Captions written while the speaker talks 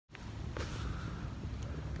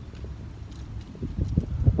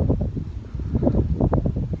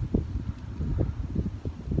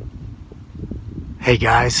Hey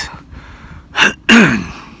guys,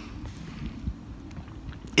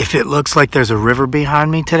 if it looks like there's a river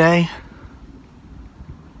behind me today,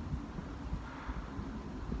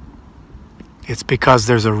 it's because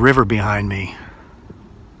there's a river behind me.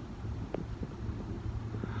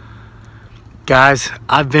 Guys,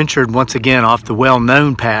 I've ventured once again off the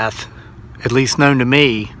well-known path, at least known to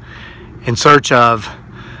me, in search of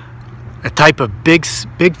a type of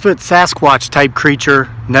Bigfoot Sasquatch type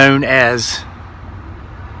creature known as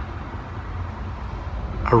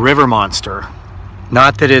a river monster.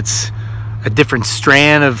 Not that it's a different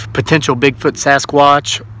strand of potential Bigfoot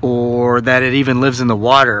Sasquatch or that it even lives in the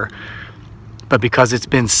water, but because it's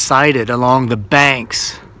been sighted along the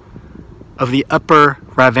banks of the upper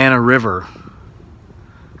Rivanna River.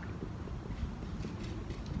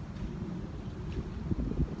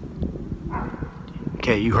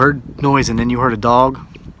 Okay, you heard noise and then you heard a dog.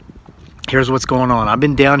 Here's what's going on. I've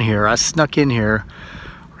been down here. I snuck in here,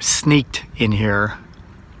 or sneaked in here,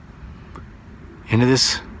 into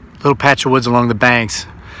this little patch of woods along the banks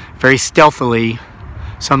very stealthily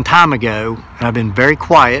some time ago, and I've been very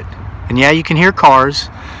quiet. And yeah, you can hear cars.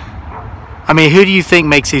 I mean, who do you think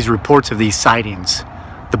makes these reports of these sightings?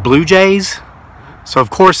 The Blue Jays? So of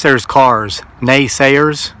course there's cars,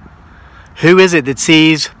 naysayers. Who is it that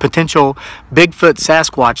sees potential Bigfoot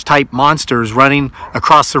Sasquatch type monsters running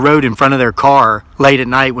across the road in front of their car late at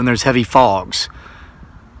night when there's heavy fogs?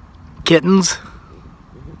 Kittens?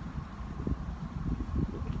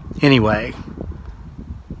 Anyway,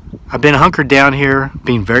 I've been hunkered down here,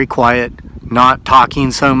 being very quiet, not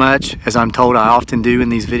talking so much as I'm told I often do in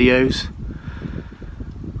these videos.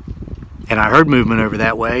 And I heard movement over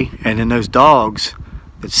that way, and then those dogs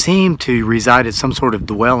that seem to reside at some sort of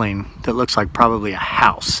dwelling that looks like probably a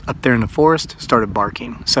house up there in the forest started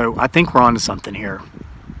barking. So I think we're onto something here.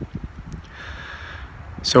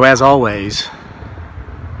 So as always,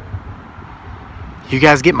 you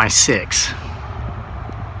guys get my 6.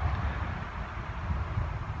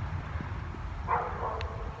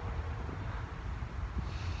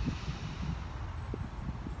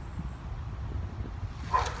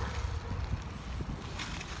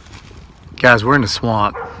 Guys, we're in the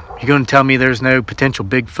swamp. You gonna tell me there's no potential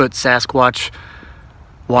Bigfoot Sasquatch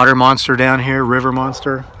water monster down here, river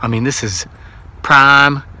monster? I mean, this is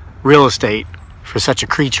prime real estate for such a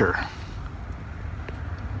creature.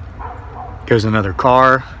 There's another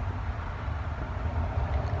car.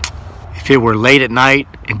 If it were late at night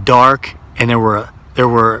and dark and there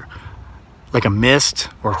were like a mist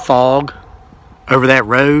or fog over that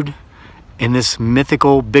road, and this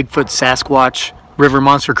mythical Bigfoot Sasquatch river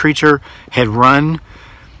monster creature had run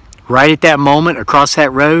right at that moment across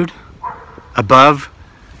that road above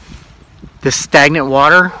this stagnant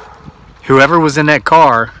water, whoever was in that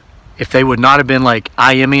car, if they would not have been like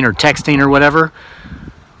IMing or texting or whatever,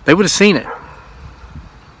 they would have seen it.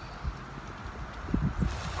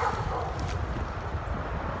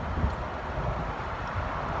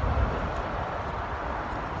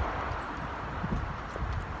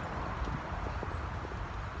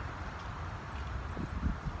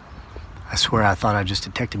 I swear I thought I just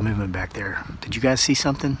detected movement back there. Did you guys see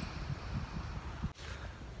something?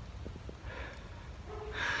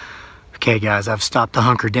 Okay guys, I've stopped to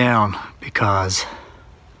hunker down because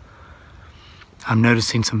I'm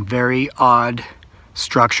noticing some very odd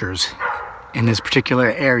structures in this particular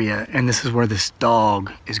area, and this is where this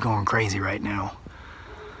dog is going crazy right now.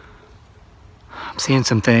 I'm seeing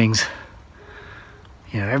some things.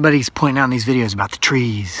 You know, everybody's pointing out in these videos about the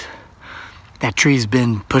trees. That tree's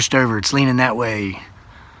been pushed over, it's leaning that way.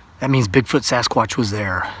 That means Bigfoot Sasquatch was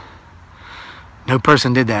there. No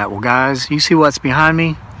person did that. Well guys, you see what's behind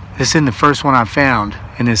me? This isn't the first one I've found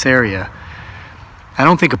in this area. I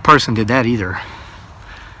don't think a person did that either.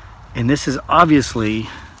 And this is obviously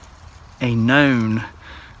a known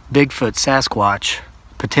Bigfoot Sasquatch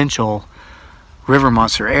potential river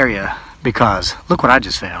monster area, because look what I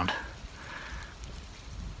just found.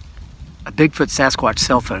 A Bigfoot Sasquatch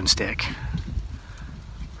cell phone stick.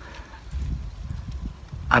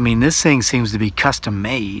 I mean, this thing seems to be custom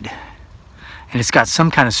made, and it's got some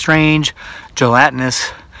kind of strange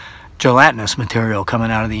gelatinous material coming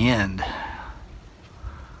out of the end.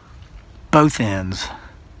 Both ends.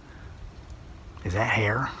 Is that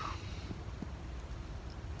hair?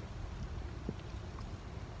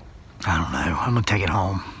 I don't know. I'm gonna take it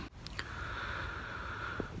home.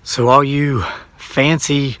 So all you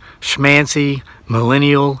fancy schmancy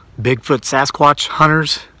millennial Bigfoot Sasquatch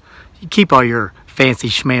hunters, you keep all your fancy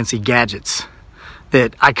schmancy gadgets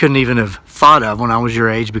that I couldn't even have thought of when I was your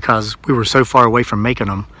age because we were so far away from making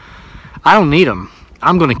them. I don't need them.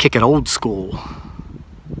 I'm going to kick it old school.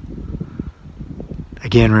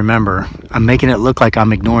 Again, remember, I'm making it look like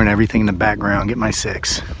I'm ignoring everything in the background. Get my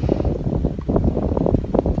 6.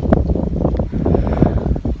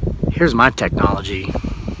 Here's my technology.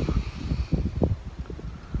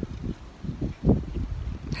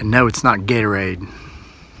 And no, it's not Gatorade.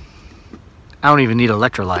 I don't even need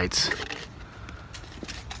electrolytes.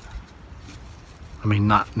 I mean,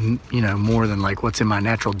 not, you know, more than like what's in my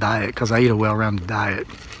natural diet, because I eat a well-rounded diet.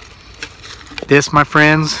 This, my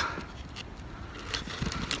friends,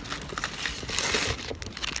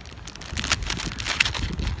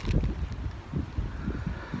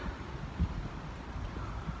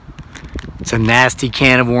 it's a nasty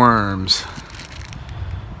can of worms.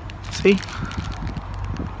 See?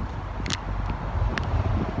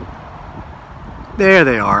 There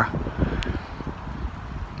they are.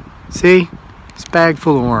 See? It's a bag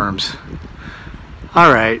full of worms.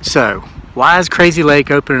 Alright, so why is Crazy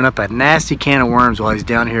Lake opening up a nasty can of worms while he's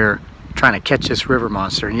down here trying to catch this river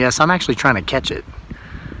monster? And yes, I'm actually trying to catch it.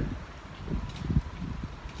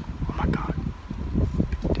 Oh my God.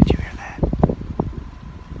 Did you hear that?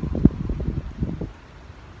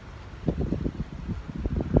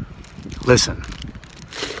 Listen,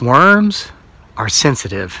 worms are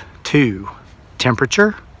sensitive to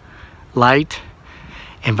temperature, light,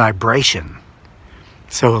 and vibration.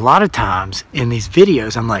 So a lot of times in these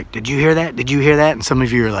videos, I'm like, did you hear that? Did you hear that? And some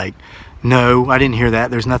of you are like, no, I didn't hear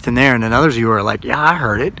that. There's nothing there. And then others of you are like, yeah, I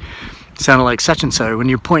heard it. It sounded like such and so. When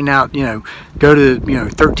you're pointing out, you know, go to, you know,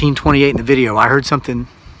 1328 in the video, I heard something.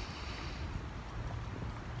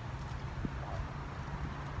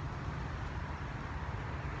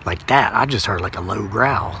 Like that. I just heard like a low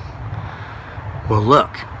growl. Well,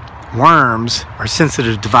 look. Worms are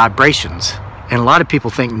sensitive to vibrations, and a lot of people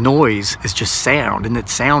think noise is just sound and that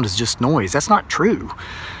sound is just noise. That's not true.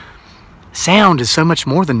 Sound is so much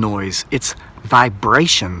more than noise. It's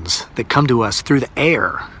vibrations that come to us through the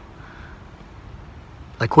air,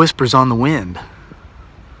 like whispers on the wind.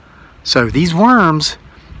 So these worms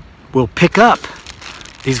will pick up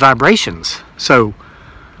these vibrations. So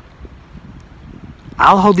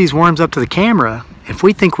I'll hold these worms up to the camera. If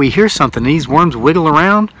we think we hear something and these worms wiggle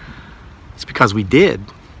around, it's because we did.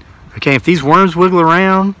 Okay, if these worms wiggle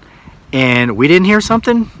around and we didn't hear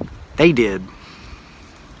something, they did.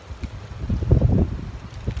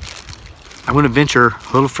 I'm going to venture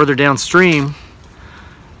a little further downstream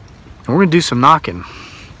and we're going to do some knocking.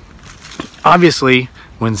 Obviously,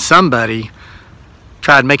 when somebody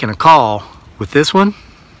tried making a call with this one,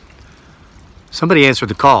 somebody answered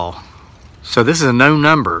the call. So this is a known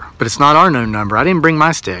number, but it's not our known number. I didn't bring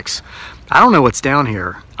my sticks. I don't know what's down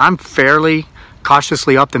here. I'm fairly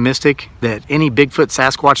cautiously optimistic that any Bigfoot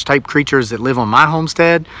Sasquatch type creatures that live on my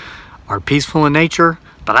homestead are peaceful in nature,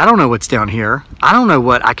 but I don't know what's down here. I don't know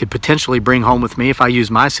what I could potentially bring home with me if I use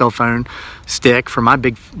my cell phone stick for my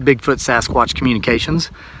Bigfoot Sasquatch communications.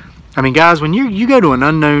 I mean, guys, when you go to an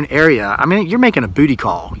unknown area, I mean, you're making a booty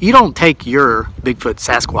call. You don't take your Bigfoot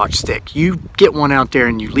Sasquatch stick. You get one out there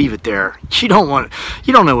and you leave it there. You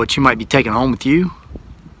don't know what you might be taking home with you.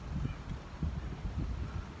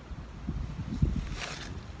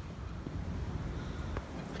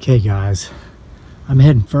 Okay, guys, I'm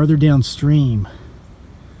heading further downstream,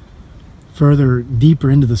 further deeper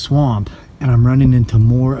into the swamp, and I'm running into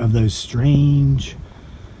more of those strange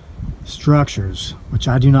structures, which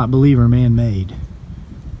I do not believe are man-made.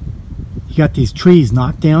 You got these trees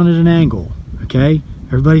knocked down at an angle, okay?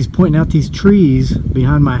 Everybody's pointing out these trees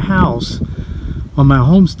behind my house on my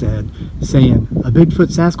homestead saying a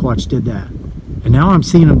Bigfoot Sasquatch did that. And now I'm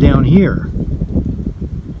seeing them down here.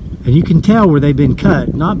 And you can tell where they've been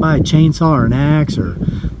cut, not by a chainsaw or an axe or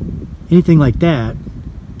anything like that.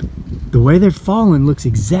 The way they're fallen looks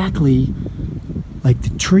exactly like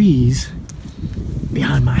the trees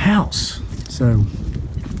behind my house. So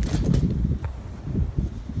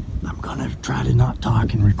I'm gonna try to not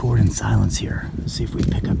talk and record in silence here. See if we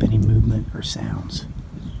pick up any movement or sounds.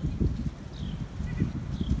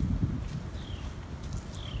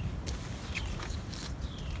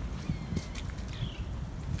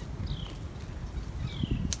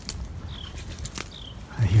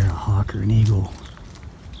 I hear a hawk or an eagle.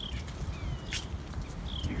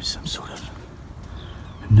 Here's some sort of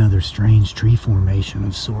another strange tree formation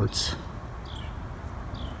of sorts.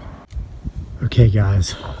 Okay,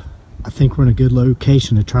 guys, I think we're in a good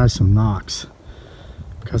location to try some knocks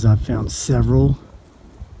because I've found several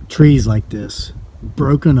trees like this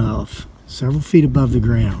broken off several feet above the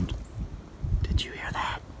ground. Did you hear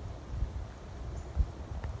that?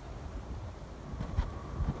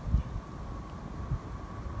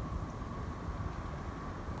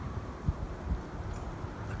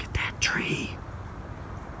 Look at that tree.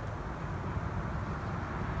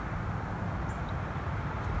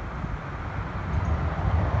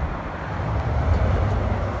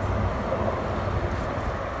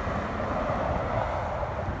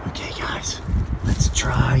 Let's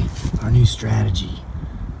try our new strategy.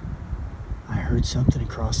 I heard something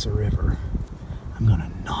across the river. I'm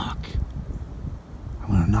gonna knock.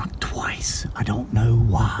 I'm gonna knock twice. I don't know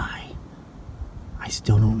why. I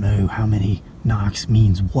still don't know how many knocks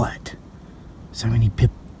means what. So many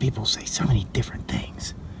people say so many different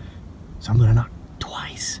things. So I'm gonna knock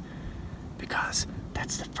twice because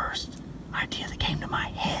that's the first idea that came to my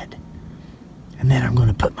head. And then I'm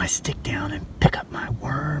gonna put my stick down and pick up my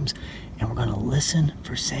worms, and we're gonna listen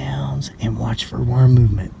for sounds and watch for worm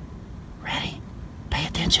movement. Ready? Pay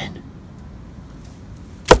attention.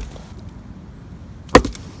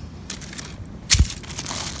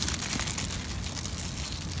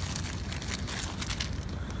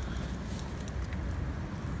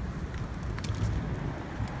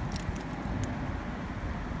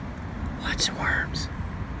 Watch the worms.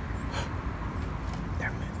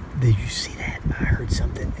 Did you see that? I heard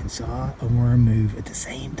something and saw a worm move at the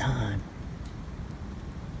same time.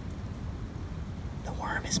 The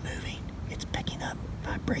worm is moving. It's picking up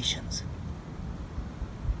vibrations.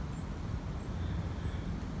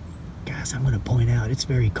 Guys, I'm going to point out it's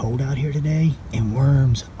very cold out here today, and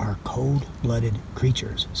worms are cold-blooded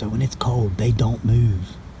creatures. So when it's cold, they don't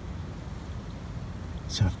move.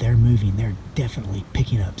 So if they're moving, they're definitely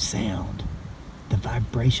picking up sound. The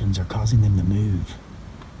vibrations are causing them to move.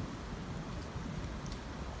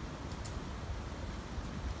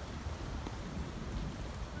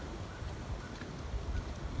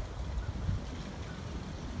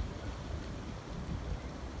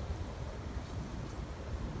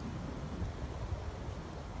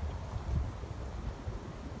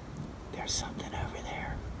 There's something over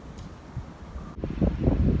there.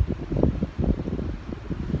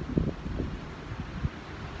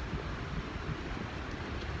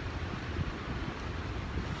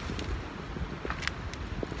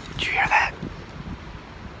 Did you hear that?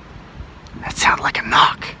 That sounded like a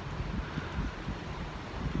knock.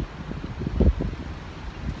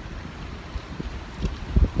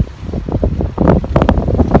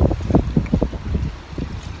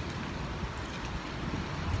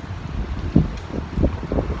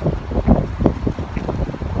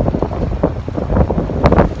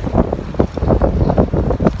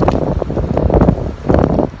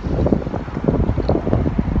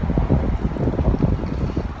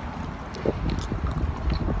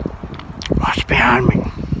 Watch behind me.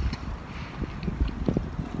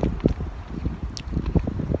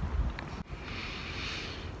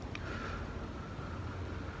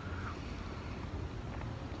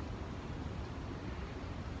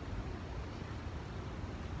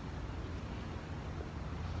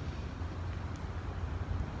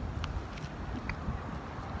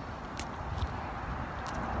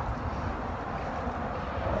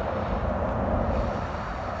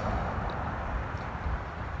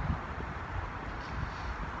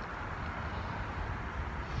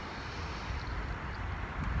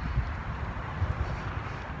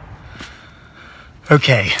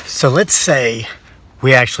 Okay, so let's say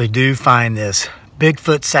we actually do find this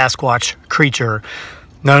Bigfoot Sasquatch creature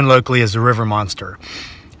known locally as the river monster.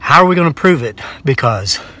 How are we going to prove it?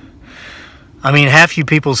 Because, I mean, half you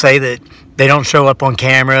people say that they don't show up on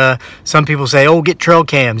camera. Some people say, oh, get trail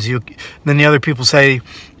cams. Then the other people say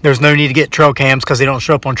there's no need to get trail cams because they don't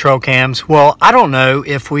show up on trail cams. Well, I don't know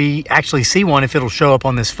if we actually see one, if it'll show up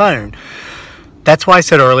on this phone. That's why I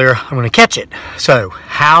said earlier, I'm going to catch it. So,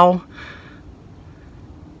 how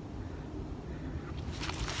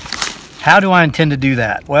do I intend to do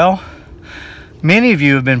that? Well, many of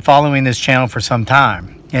you have been following this channel for some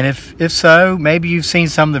time. And if so, maybe you've seen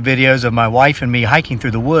some of the videos of my wife and me hiking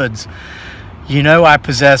through the woods. You know I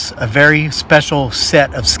possess a very special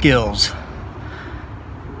set of skills.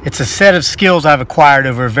 It's a set of skills I've acquired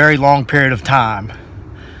over a very long period of time.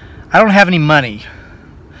 I don't have any money.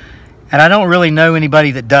 And I don't really know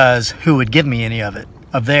anybody that does who would give me any of it,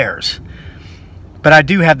 of theirs. But I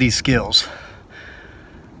do have these skills.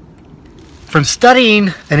 From studying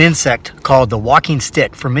an insect called the walking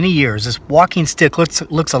stick for many years, this walking stick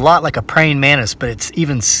looks a lot like a praying mantis, but it's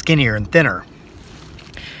even skinnier and thinner.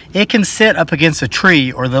 It can sit up against a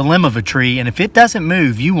tree or the limb of a tree, and if it doesn't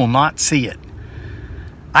move, you will not see it.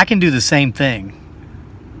 I can do the same thing.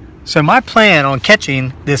 So my plan on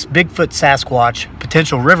catching this Bigfoot Sasquatch,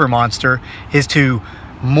 potential river monster, is to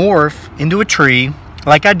morph into a tree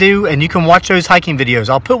like I do, and you can watch those hiking videos.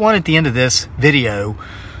 I'll put one at the end of this video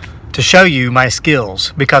to show you my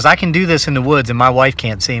skills, because I can do this in the woods and my wife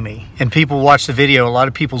can't see me. And people watch the video, a lot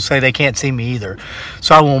of people say they can't see me either.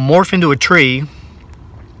 So I will morph into a tree.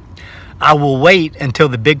 I will wait until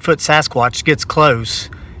the Bigfoot Sasquatch gets close,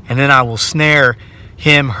 and then I will snare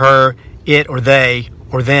him, her, it, or they,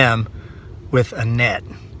 or them with a net.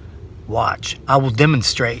 Watch, I will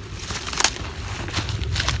demonstrate.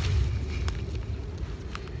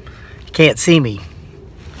 You can't see me.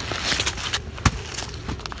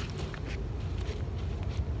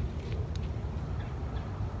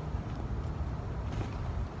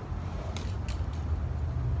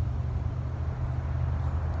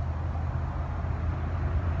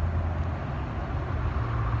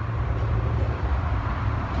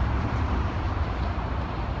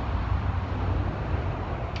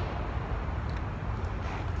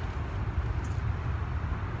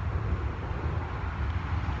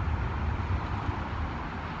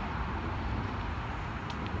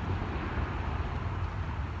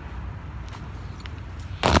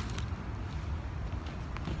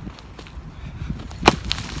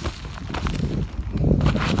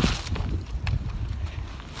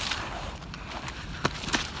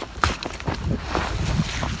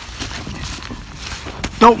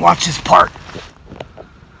 Don't watch this part.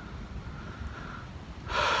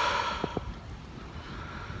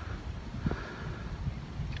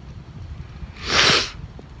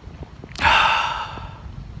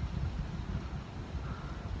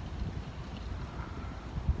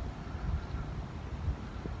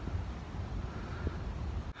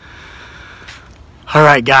 All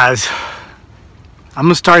right, guys, I'm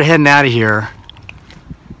gonna start heading out of here,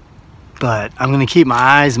 but I'm gonna keep my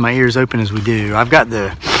eyes and my ears open as we do. I've got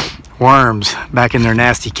the worms back in their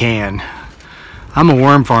nasty can. I'm a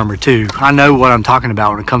worm farmer too. I know what I'm talking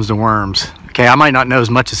about when it comes to worms. Okay, I might not know as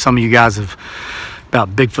much as some of you guys have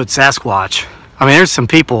about Bigfoot Sasquatch. I mean, there's some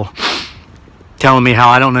people telling me how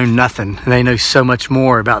I don't know nothing. They know so much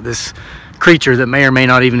more about this creature that may or may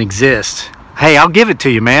not even exist. Hey, I'll give it to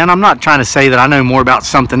you, man. I'm not trying to say that I know more about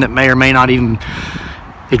something that may or may not even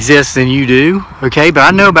exist than you do, okay? But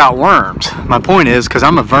I know about worms. My point is, because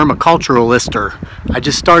I'm a vermiculturalister. I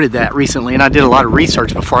just started that recently, and I did a lot of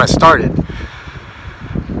research before I started.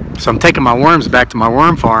 So I'm taking my worms back to my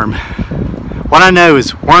worm farm. What I know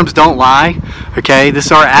is worms don't lie, okay? This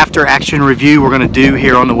is our after action review we're gonna do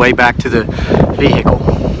here on the way back to the vehicle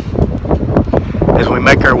as we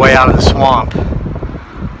make our way out of the swamp.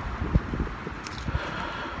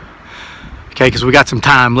 Okay, because we got some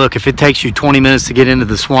time. Look, if it takes you 20 minutes to get into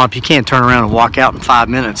the swamp, you can't turn around and walk out in 5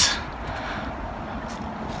 minutes.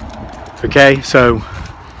 Okay, so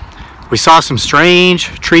we saw some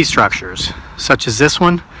strange tree structures, such as this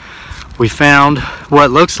one. We found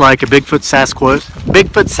what looks like a Bigfoot Sasquatch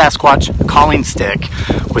calling stick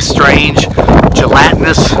with strange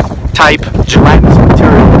gelatinous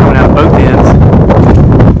material coming out of both ends.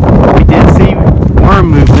 We did see worm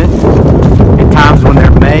movement at times when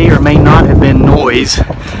there may or may not have been noise.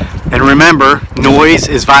 And remember, noise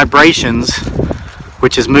is vibrations,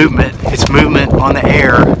 which is movement. It's movement on the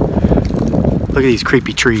air. Look at these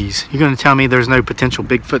creepy trees. You're going to tell me there's no potential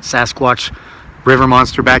Bigfoot Sasquatch river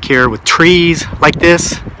monster back here with trees like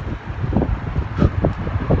this?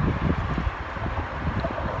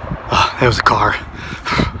 Oh, there was a car.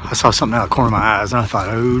 I saw something out of the corner of my eyes and I thought,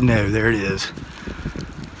 oh no, there it is.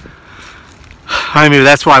 I mean,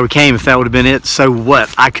 that's why we came. If that would have been it, so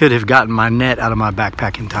what? I could have gotten my net out of my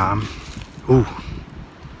backpack in time. Ooh.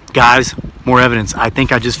 Guys, more evidence. I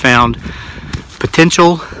think I just found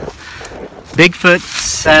potential Bigfoot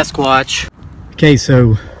Sasquatch. Okay,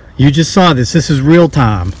 so you just saw this. This is real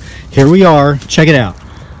time. Here we are. Check it out.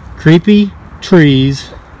 Creepy trees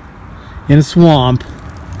in a swamp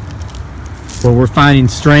where we're finding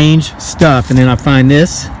strange stuff. And then I find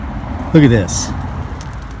this. Look at this.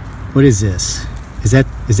 What is this? Is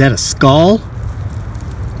that a skull?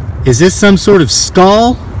 Is this some sort of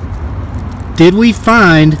skull? Did we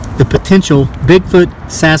find the potential Bigfoot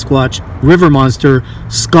Sasquatch river monster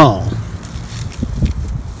skull?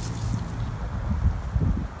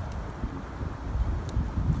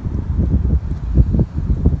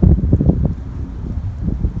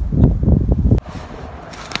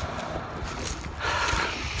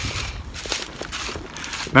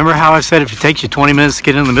 Remember how I said if it takes you 20 minutes to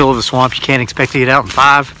get in the middle of the swamp, you can't expect to get out in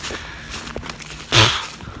 5?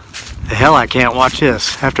 The hell, I can't watch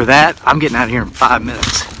this. After that, I'm getting out of here in 5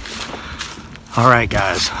 minutes. All right,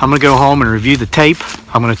 guys, I'm gonna go home and review the tape.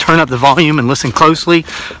 I'm gonna turn up the volume and listen closely,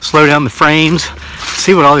 slow down the frames,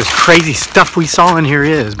 see what all this crazy stuff we saw in here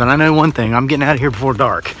is. But I know one thing, I'm getting out of here before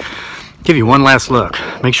dark. Give you one last look.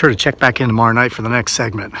 Make sure to check back in tomorrow night for the next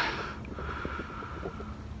segment.